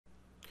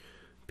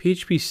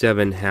PHP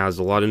 7 has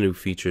a lot of new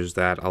features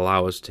that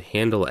allow us to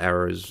handle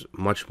errors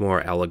much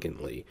more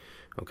elegantly.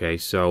 Okay,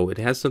 so it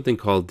has something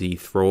called the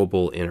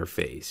Throwable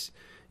Interface,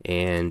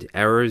 and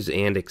errors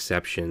and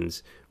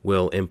exceptions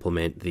will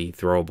implement the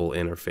Throwable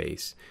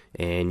Interface.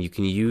 And you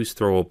can use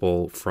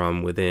Throwable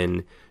from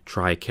within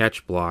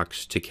try-catch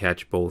blocks to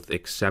catch both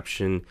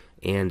exception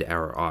and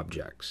error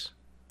objects.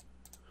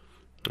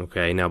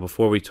 Okay, now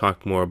before we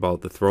talk more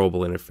about the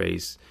Throwable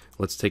Interface,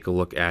 let's take a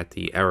look at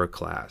the error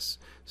class.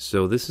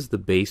 So this is the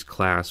base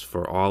class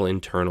for all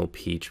internal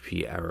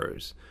PHP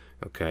errors,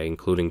 okay,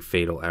 including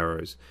fatal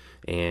errors.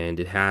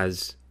 And it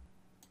has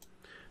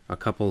a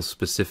couple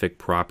specific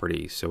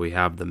properties. So we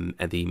have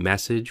the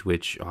message,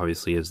 which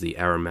obviously is the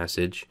error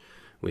message.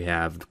 We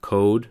have the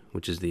code,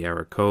 which is the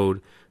error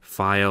code.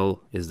 File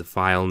is the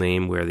file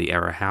name where the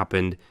error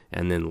happened.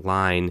 And then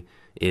line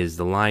is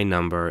the line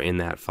number in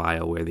that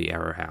file where the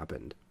error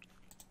happened.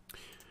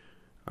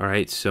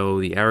 Alright, so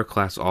the error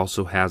class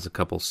also has a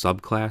couple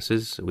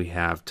subclasses. We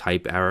have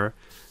type error.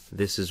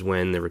 This is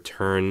when the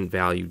return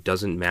value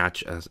doesn't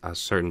match a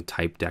certain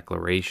type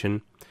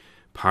declaration.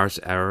 Parse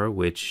error,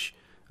 which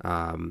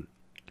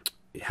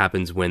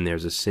happens when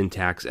there's a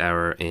syntax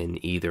error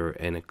in either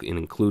an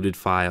included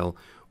file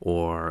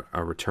or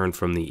a return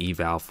from the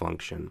eval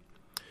function.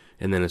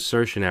 And then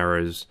assertion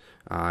errors,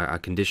 a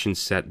condition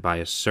set by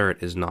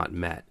assert is not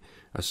met.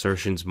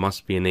 Assertions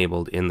must be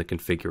enabled in the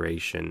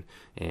configuration,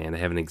 and I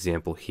have an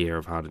example here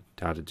of how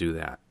to do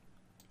that.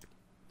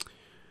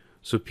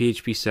 So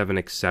PHP 7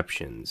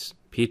 exceptions.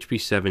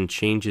 PHP 7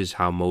 changes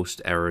how most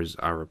errors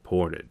are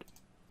reported.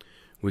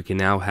 We can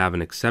now have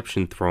an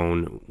exception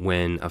thrown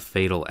when a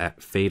fatal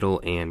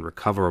and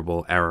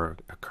recoverable error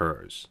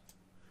occurs.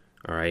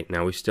 Alright,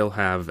 now we still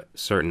have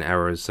certain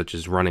errors such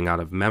as running out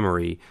of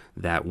memory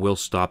that will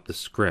stop the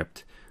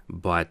script,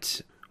 but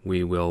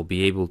we will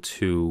be able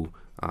to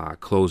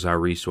close our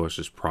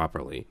resources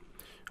properly.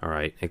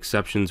 Alright,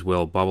 exceptions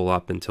will bubble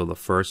up until the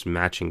first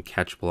matching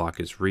catch block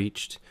is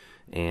reached,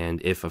 and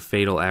if a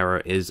fatal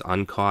error is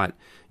uncaught,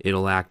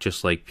 it'll act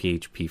just like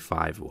PHP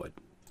 5 would.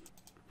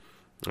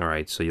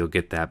 Alright, so you'll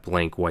get that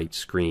blank white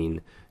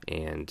screen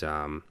and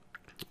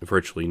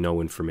virtually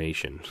no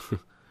information.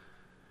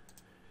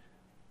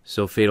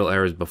 So fatal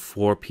errors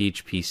before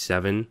PHP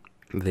 7,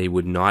 they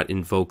would not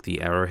invoke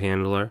the error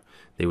handler.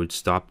 They would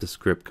stop the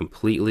script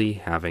completely,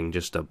 having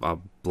just a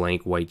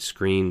blank white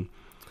screen.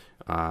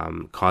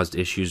 Caused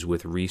issues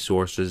with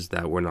resources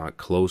that were not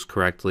closed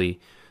correctly.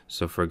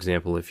 So for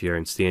example, if you're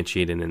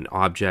instantiating an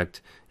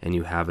object and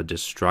you have a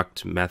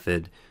destruct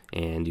method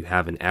and you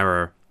have an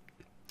error,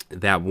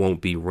 that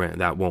won't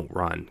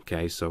run.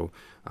 Okay, so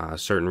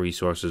certain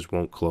resources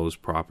won't close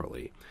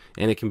properly,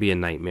 and it can be a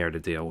nightmare to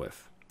deal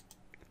with.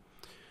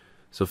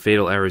 So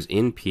fatal errors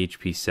in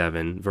PHP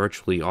 7,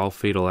 virtually all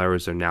fatal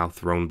errors are now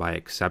thrown by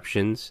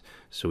exceptions,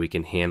 so we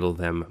can handle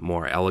them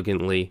more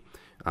elegantly.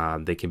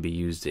 They can be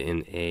used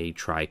in a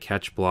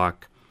try-catch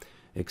block.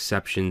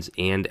 Exceptions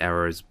and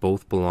errors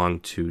both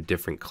belong to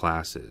different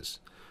classes.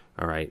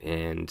 Alright,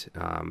 and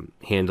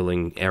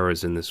handling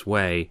errors in this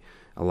way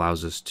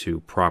allows us to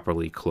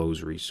properly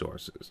close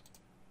resources.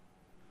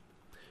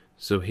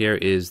 So here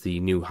is the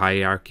new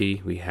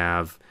hierarchy. We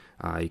have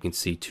you can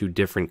see two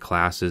different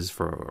classes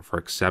for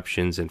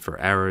exceptions and for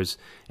errors,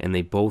 and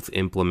they both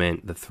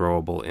implement the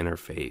Throwable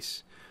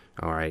Interface.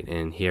 Alright,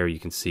 and here you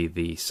can see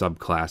the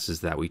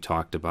subclasses that we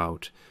talked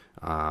about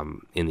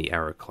in the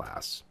error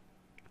class.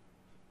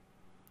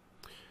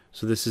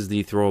 So this is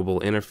the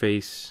Throwable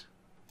Interface,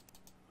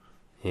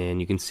 and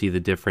you can see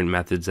the different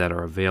methods that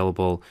are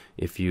available.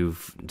 If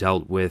you've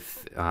dealt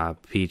with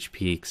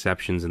PHP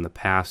exceptions in the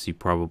past, you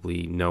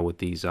probably know what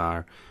these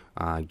are.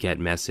 Get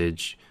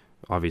message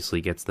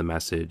obviously gets the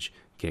message,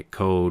 get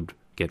code,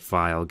 get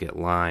file, get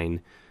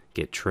line,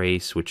 get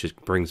trace, which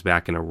brings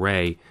back an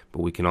array,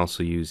 but we can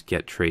also use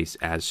get trace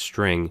as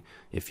string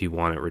if you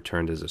want it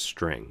returned as a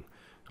string.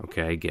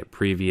 Okay, get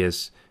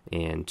previous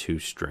and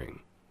toString.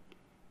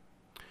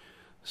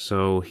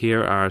 So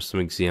here are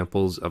some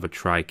examples of a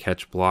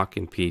try-catch block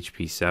in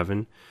PHP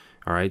 7.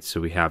 Alright,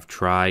 so we have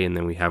try, and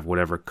then we have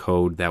whatever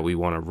code that we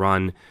want to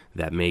run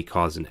that may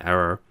cause an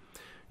error.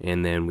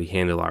 And then we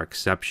handle our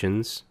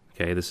exceptions.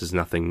 Okay, this is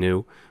nothing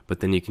new,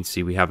 but then you can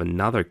see we have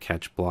another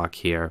catch block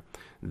here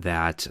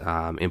that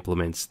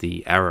implements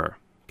the error,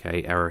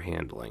 okay, error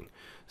handling.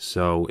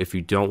 So if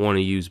you don't want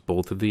to use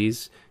both of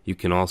these, you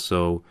can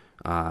also,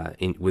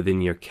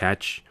 within your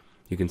catch,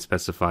 you can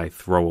specify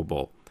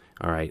throwable.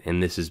 Alright,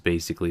 and this is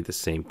basically the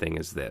same thing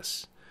as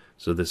this.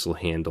 So this will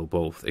handle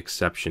both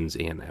exceptions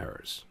and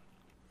errors.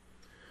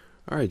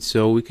 Alright,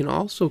 so we can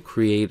also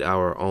create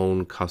our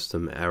own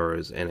custom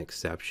errors and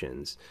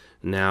exceptions.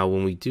 Now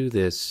when we do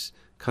this,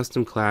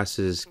 custom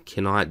classes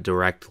cannot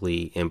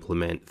directly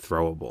implement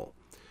throwable.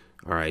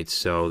 Alright,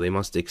 so they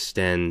must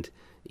extend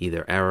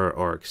either error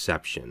or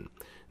exception.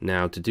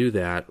 Now to do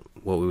that,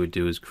 what we would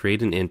do is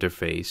create an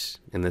interface.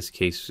 In this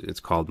case it's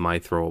called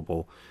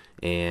myThrowable,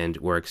 and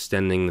we're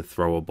extending the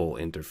Throwable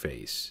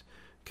Interface.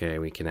 Okay,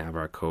 we can have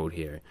our code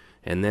here.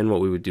 And then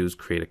what we would do is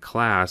create a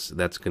class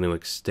that's going to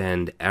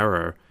extend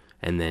error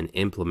and then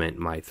implement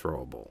my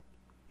throwable.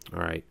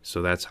 Alright,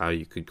 so that's how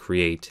you could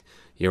create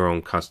your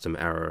own custom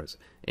errors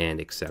and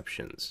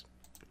exceptions.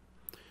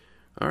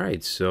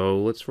 Alright, so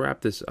let's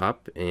wrap this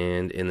up,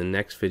 and in the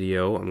next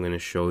video I'm going to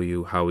show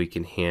you how we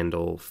can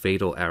handle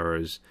fatal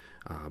errors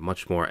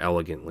much more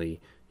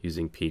elegantly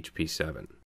using PHP 7.